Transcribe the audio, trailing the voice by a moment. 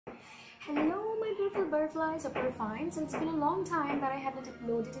beautiful butterflies. Hope you're fine. So it's been a long time that I haven't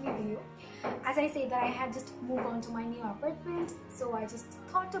uploaded any video. As I say that I had just moved on to my new apartment, so I just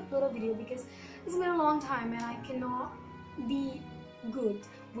thought to upload a video because it's been a long time and I cannot be good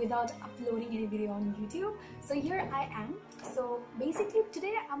without uploading any video on YouTube. So here I am. So basically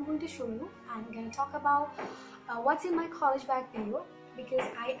today I'm going to show you, I'm going to talk about what's in my college bag video, because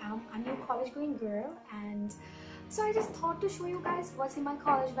I am a new college going girl, and so I just thought to show you guys what's in my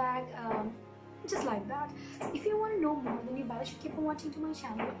college bag, just like that. If you want to know more, then you better should keep on watching to my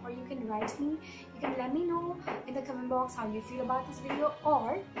channel, or you can write me, you can let me know in the comment box how you feel about this video,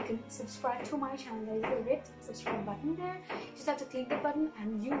 or you can subscribe to my channel. There is a red subscribe button there. You just have to click the button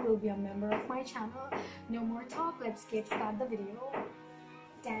and you will be a member of my channel. No more talk, let's get started the video.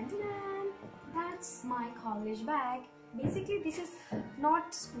 Dan-dan-dan. That's my college bag. Basically this is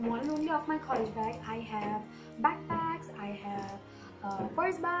not one only of my college bag. I have backpacks, I have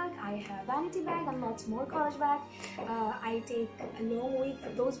purse bag, I have vanity bag, and lots more college bag. I take along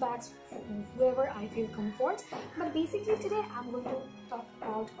with those bags wherever I feel comfort. But basically today I'm going to talk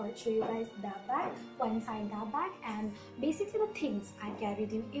about or show you guys that bag, what inside that bag, and basically the things I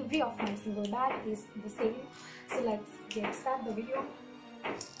carried in every of my single bag is the same. So let's get started the video.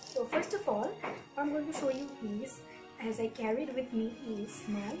 So first of all, what I'm going to show you is, as I carried with me, is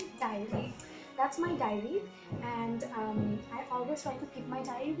my diary. That's my diary, and I always try to keep my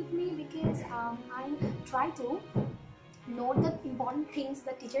diary with me because I try to note the important things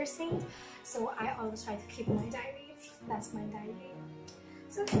the teacher said. So I always try to keep my diary. That's my diary.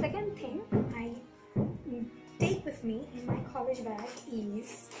 So the second thing I take with me in my college bag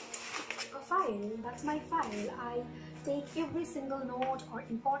is a file. That's my file. I take every single note or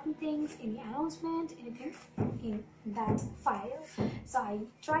important things, any announcement, anything in that file. So I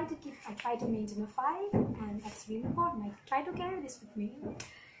try to maintain a file, and that's really important. I try to carry this with me.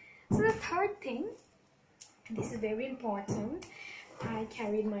 So the third thing, this is very important, I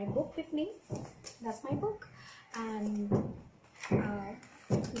carried my book with me. That's my book, and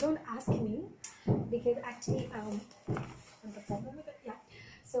don't ask me because actually what's the problem with it? Yeah.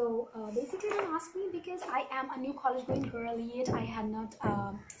 So basically don't ask me because I am a new college going girl, yet I had not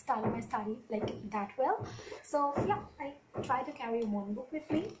started my study like that well. So yeah, I try to carry one book with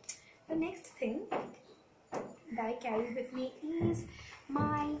me. The next thing that I carry with me is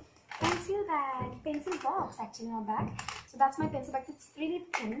my pencil bag, pencil box actually in my bag. So that's my pencil bag. It's really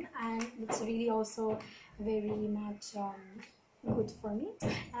thin and it's really also very much good for me.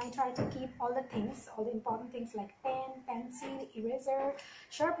 And I try to keep all the things, all the important things like pen, pencil, eraser,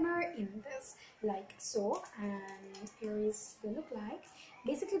 sharpener in this, like so. And here is the look like.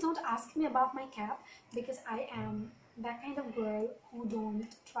 Basically don't ask me about my cap because I am that kind of girl who don't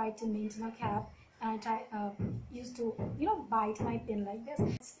try to maintain a cap, and I used to, you know, bite my pen like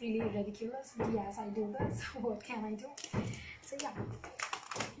this. It's really ridiculous, but yes, I do this. What can I do? So yeah,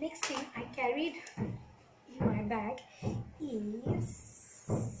 next thing I carried in my bag is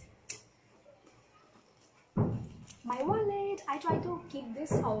my wallet. I try to keep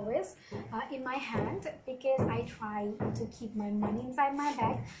this always in my hand because I try to keep my money inside my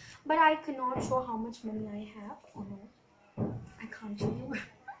bag, but I cannot show how much money I have. Oh no, I can't show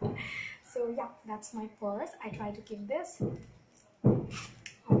you. So yeah, that's my purse. I try to keep this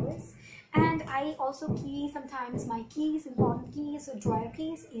always, and I also keep sometimes my keys, important keys, so drawer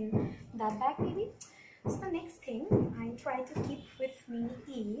keys in that bag maybe. So the next thing I try to keep with me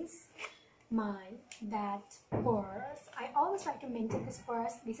is that purse. I always try to maintain this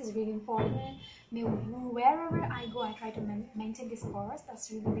purse. This is really important. Wherever I go, I try to maintain this purse. That's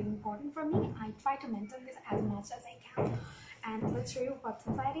really, really important for me. I try to maintain this as much as I can. And let's show you what's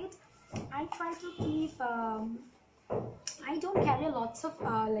inside it. I try to keep I don't carry lots of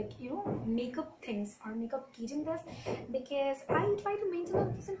like, you know, makeup things or makeup kit in this because I try to maintain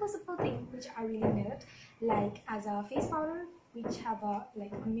a simple thing which I really need, like as a face powder which have a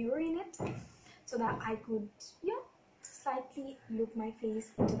like a mirror in it, so that I could, yeah, slightly look my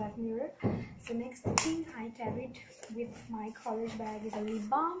face into that mirror. So next thing I carried with my college bag is a lip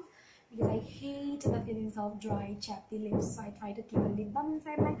balm because I hate the feelings of dry chappy lips. So I try to keep a lip balm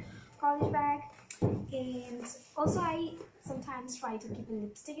inside my college bag. And also I sometimes try to keep a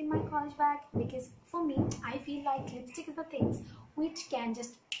lipstick in my college bag because for me I feel like lipstick is the things which can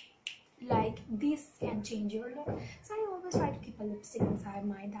just, like, this can change your look. So I always try to keep a lipstick inside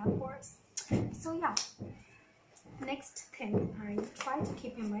my that purse. So yeah, next thing I try to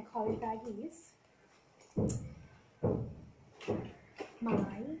keep in my college bag is my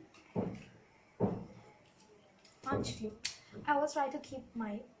punch clip. I always try to keep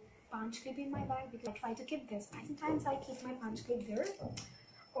my punch clip in my bag because I try to keep this. Sometimes I keep my punch clip there,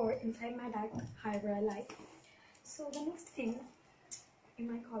 or inside my bag, however I like. So the next thing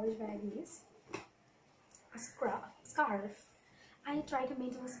in my college bag is a scarf. I try to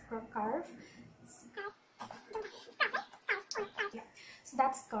maintain a scarf. Yeah. So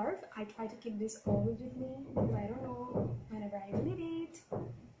that scarf, I try to keep this always with me because I don't know whenever I will need it.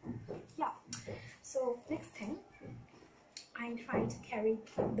 Yeah. So next thing, I try to carry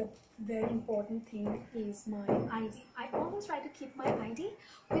the very important thing is my ID. I always try to keep my ID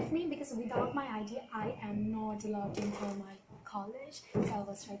with me because without my ID, I am not allowed to enter my college. So I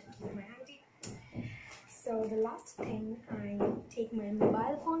always try to keep my ID. So the last thing, I take my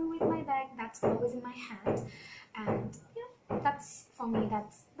mobile phone with my bag. That's always in my hand, and that's for me.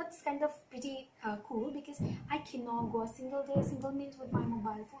 That's kind of pretty cool because I cannot go a single day, single minute with my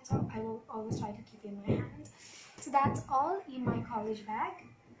mobile phone. So I will always try to keep it in my hand. So that's all in my college bag.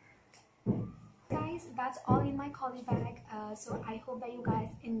 Guys, that's all in my college bag. So I hope that you guys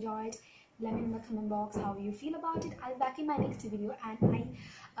enjoyed. Let me know in the comment box how you feel about it. I'll be back in my next video, and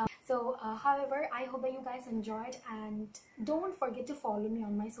however, I hope that you guys enjoyed, and don't forget to follow me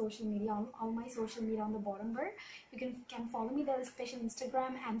on my social media, on all my social media on the bottom there. You can follow me there, especially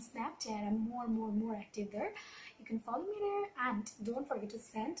Instagram and Snapchat. I'm more active there. You can follow me there, and don't forget to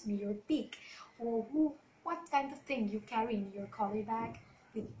send me your pic or what kind of thing you carry in your college bag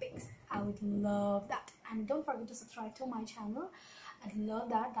with pics. I would love that, and don't forget to subscribe to my channel. I'd love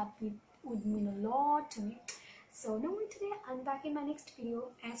that. That would mean a lot to me. So no more today. I'll be back in my next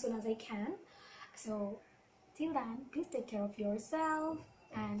video as soon as I can. So till then, please take care of yourself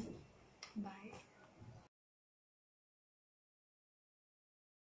and bye.